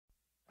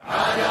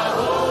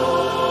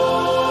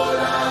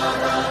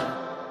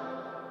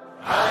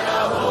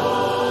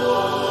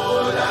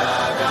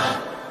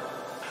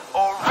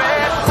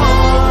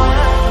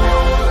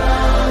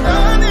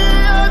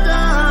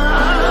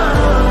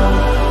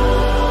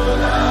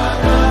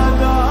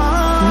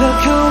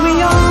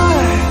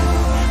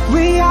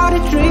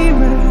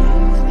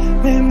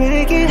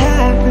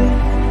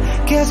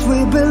Guess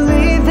we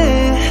believe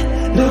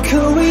it. Look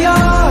who we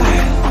are.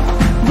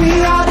 We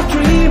are the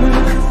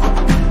dreamers.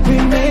 We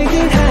make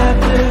it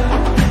happen.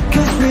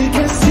 Cause we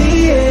can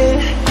see it.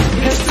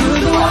 Here's to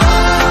the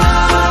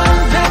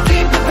ones that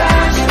keep the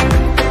passion.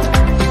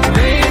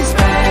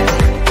 Respect.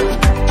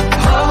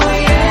 Oh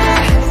yeah.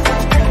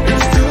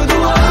 Here's to the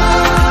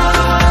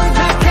ones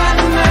that can't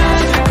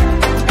imagine.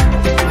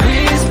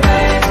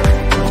 Respect.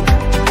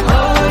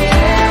 Oh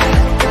yeah.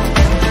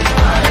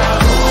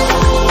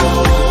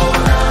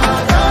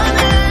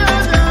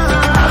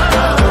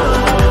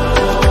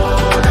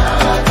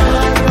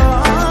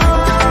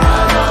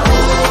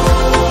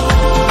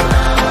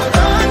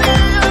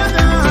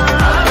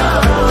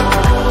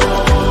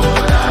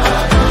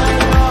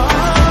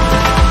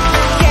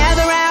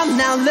 Gather round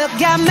now,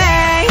 look at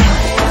me.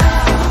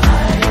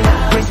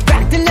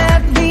 Respect and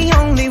love the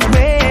only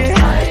way.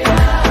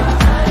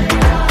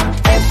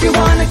 If you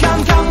wanna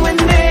come, come with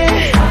me.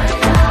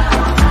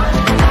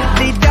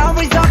 The door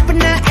is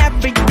open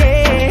every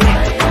day.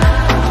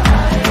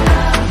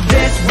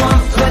 This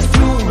 1+2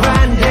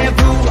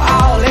 rendezvous,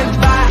 all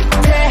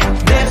invited.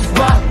 That's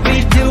what we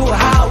do,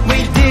 how we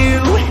do.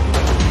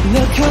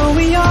 Look who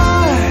we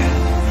are.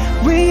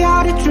 We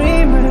are the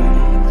dreamers.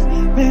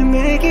 We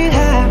make it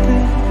happen.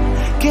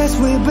 Guess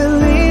we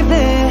believe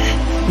it.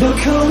 Look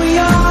who we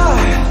are.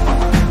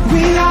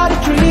 We are the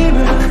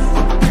dreamers.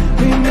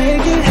 We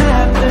make it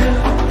happen.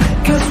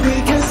 Cause we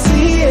can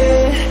see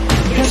it.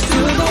 Here's to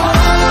the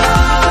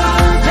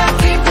ones that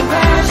keep the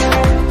passion.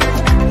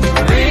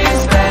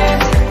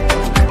 Respect.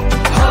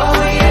 Oh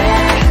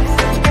yeah.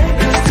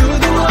 Here's to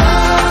the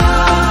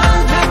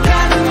ones that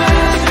can't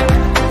imagine.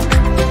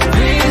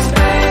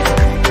 Respect.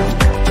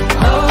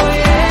 Oh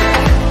yeah.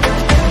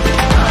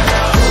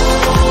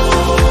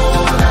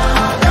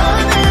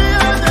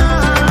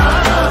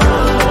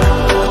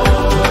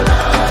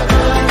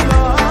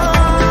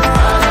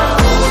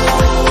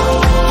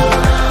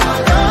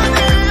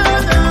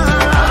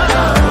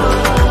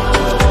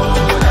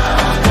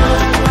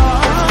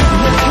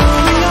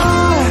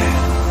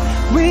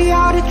 We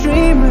are the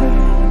dreamers.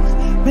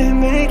 We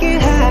make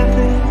it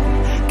happen.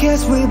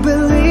 Guess we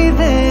believe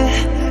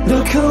it.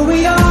 Look who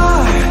we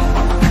are.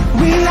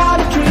 We are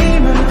the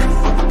dreamers.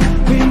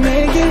 We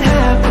make it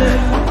happen.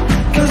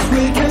 Cause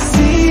we can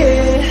see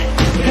it.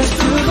 Here's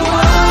to the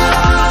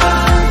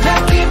ones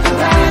that keep the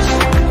passion.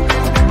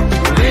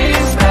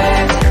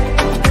 Respect.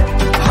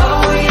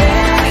 Oh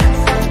yeah.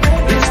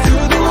 Here's to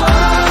the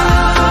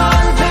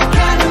ones that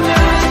can't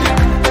imagine.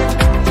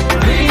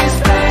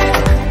 Respect.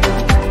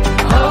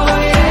 Oh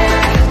yeah.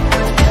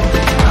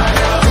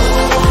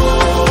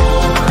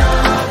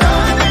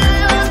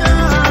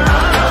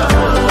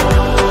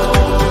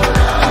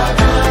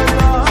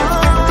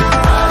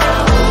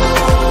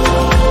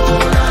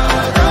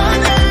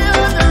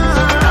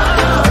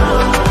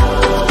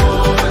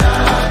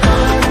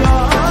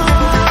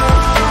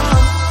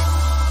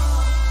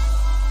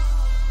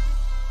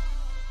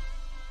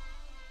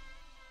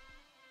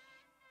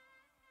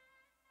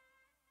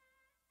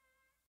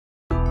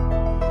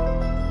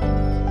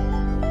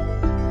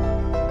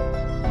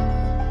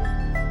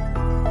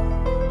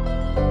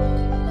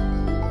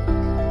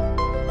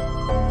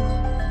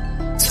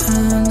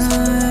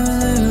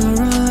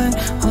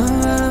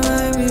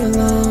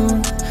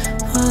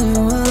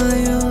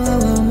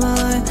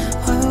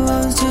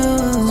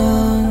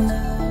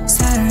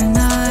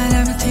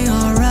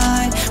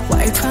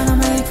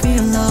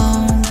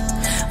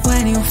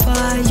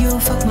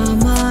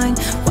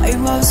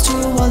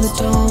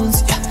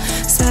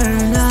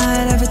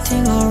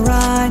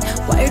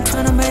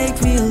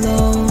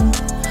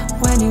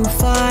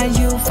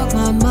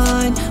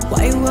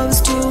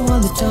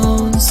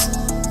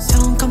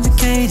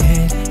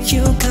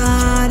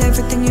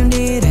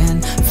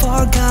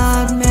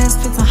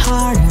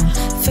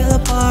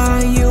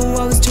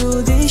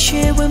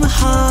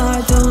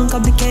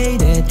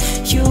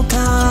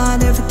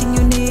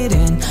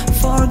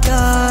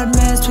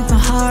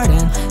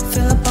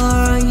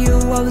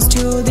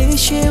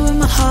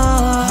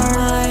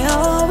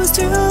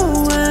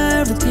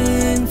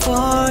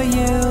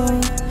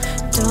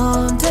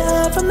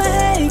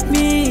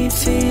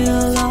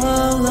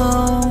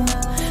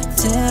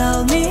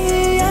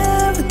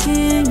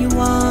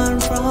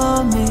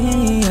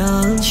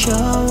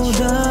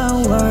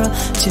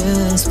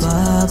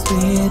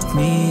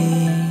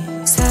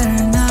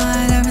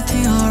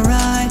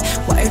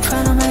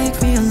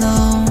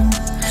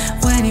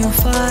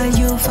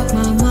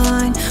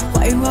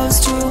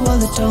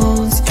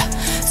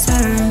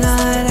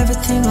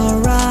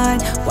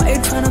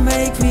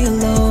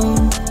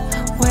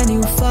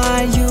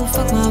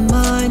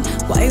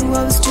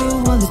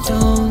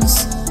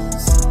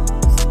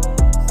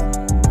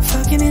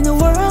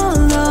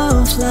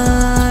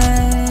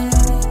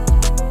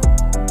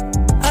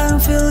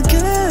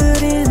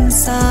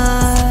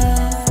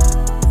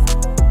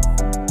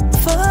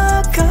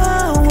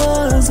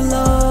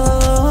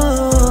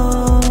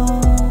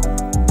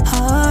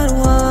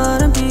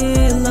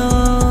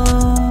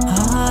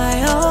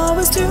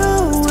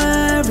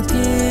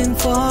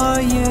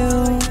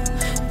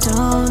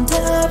 Don't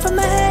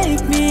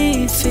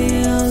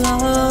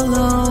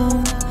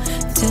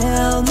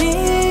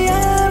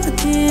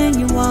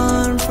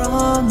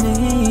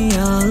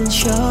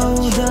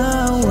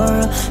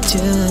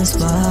just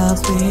walk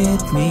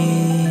with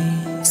me.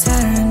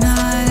 Saturday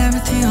night,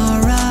 everything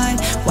alright.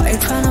 Why you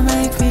tryna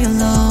make me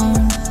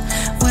alone?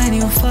 When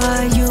you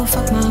fight, you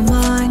fuck my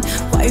mind.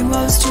 Why you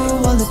always do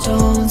all the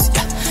don'ts?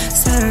 Yeah.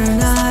 Saturday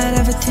night,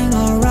 everything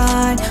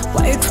alright.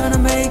 Why you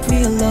tryna make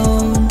me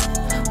alone?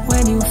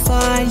 When you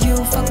fight, you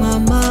fuck my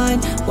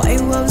mind. Why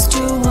you always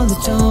do all the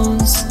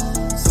don'ts?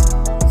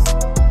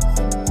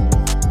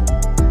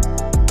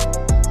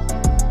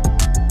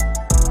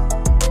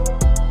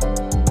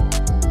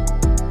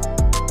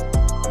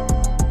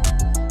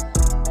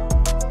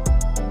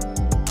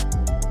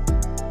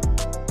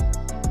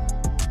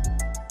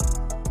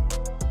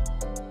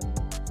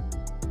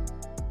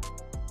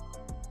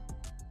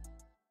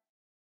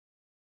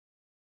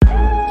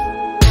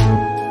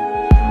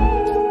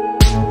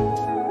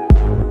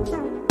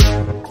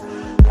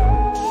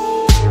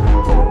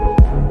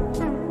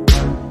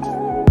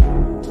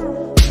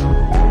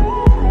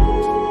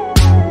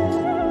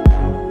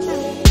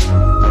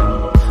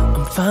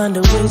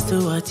 Finding ways to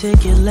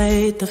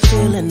articulate the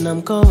feeling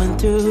I'm going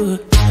through.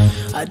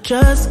 I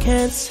just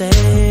can't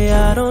say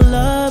I don't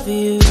love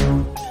you,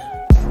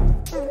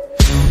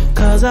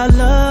 'cause I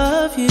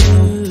love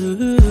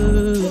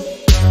you.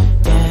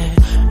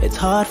 Yeah, it's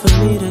hard for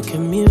me to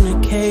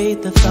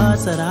communicate the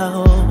thoughts that I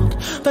hold,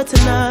 but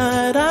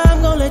tonight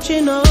I'm gonna let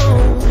you know.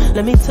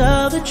 Let me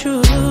tell the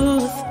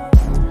truth.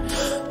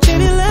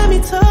 Baby, let me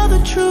tell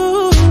the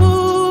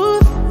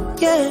truth.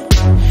 Yeah,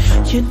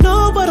 you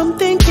know what I'm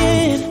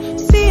thinking.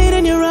 See it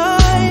in your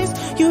eyes.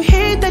 You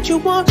hate that you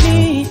want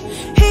me,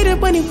 hate it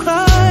when you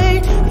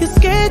cry. You're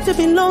scared to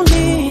be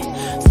lonely,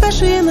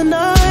 especially in the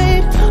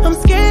night. I'm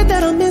scared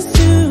that I'll miss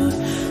you.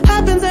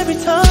 Happens every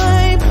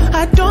time.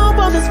 I don't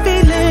want this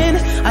feeling.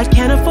 I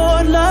can't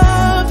afford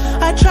love.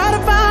 I try to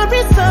find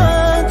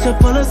reason to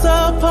pull us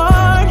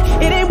apart.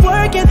 It ain't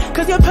working,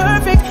 'cause you're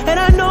perfect, and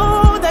I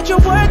know that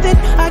you're worth it.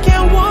 I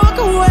can't walk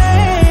away.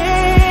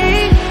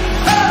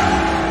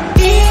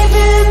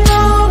 Even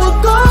though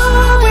we're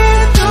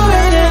going through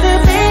it and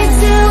it makes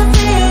you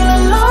feel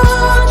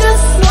alone,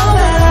 just know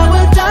that I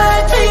would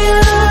die for you.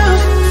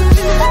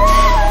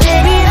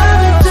 Baby, I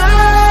would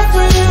die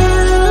for you.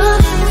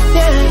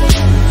 Yeah.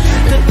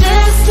 The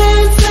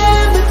distance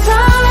and the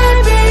time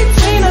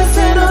between us,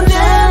 it'll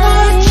never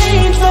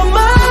change my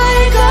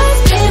mind. 'Cause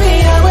baby,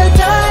 I would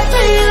die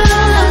for you.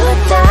 I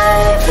would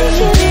die for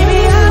you. Baby,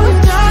 I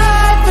would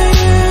die for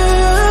you.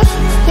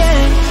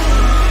 Yeah.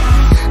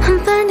 I'm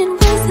finding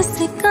ways to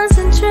stay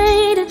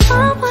concentrated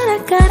on what I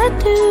gotta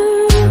do.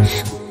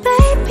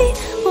 Baby,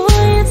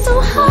 boy, it's so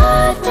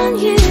hard on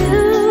you.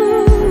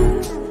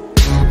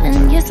 And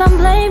yes, I'm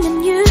blaming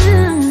you.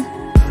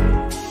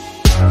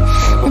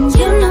 And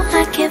you know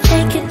I can't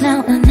fake it now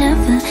or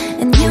never.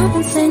 And you've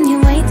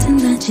insinuating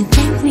that you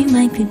think we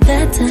might be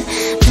better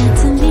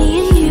me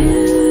and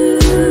you.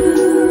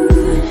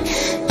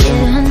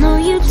 Yeah, I know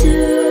you do.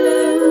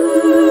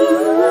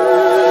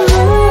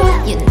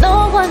 You know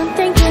what I'm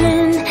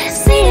thinking.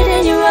 See it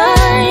in your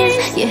eyes.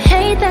 You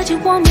hate that you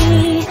want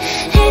me,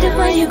 hate it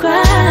when you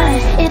cry.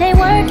 It ain't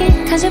working,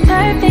 'cause you're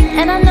perfect,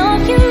 and I know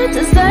you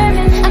deserve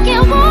it. I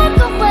can't walk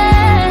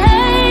away.